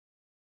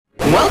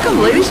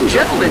Welcome, ladies and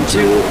gentlemen,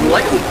 to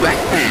Lego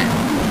Batman.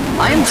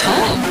 I am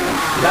Tom.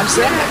 And I'm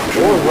Zach,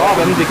 or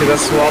Robin, because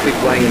that's who I'll be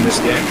playing in this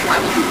game. I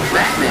will be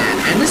Batman,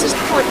 and this is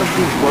part of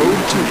the Road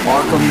to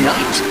Arkham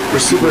Knight.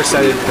 We're super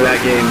excited for that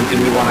game,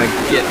 and we want to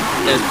get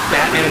as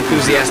Batman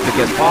enthusiastic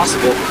as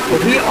possible, but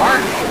we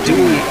aren't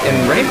Dewey and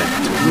Raymond.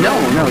 No,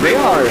 they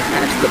are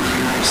at the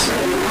Paris.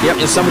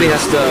 Yep, and somebody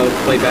has to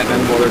play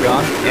Batman while they're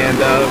gone,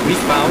 and we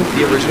found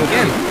the original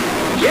game.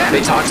 Yeah. They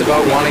talked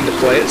about wanting to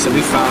play it, so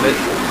we found it,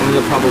 and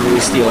they'll probably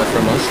steal it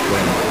from us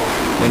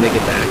when they get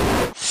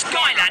back.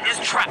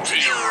 Skylanders trapped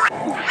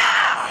you!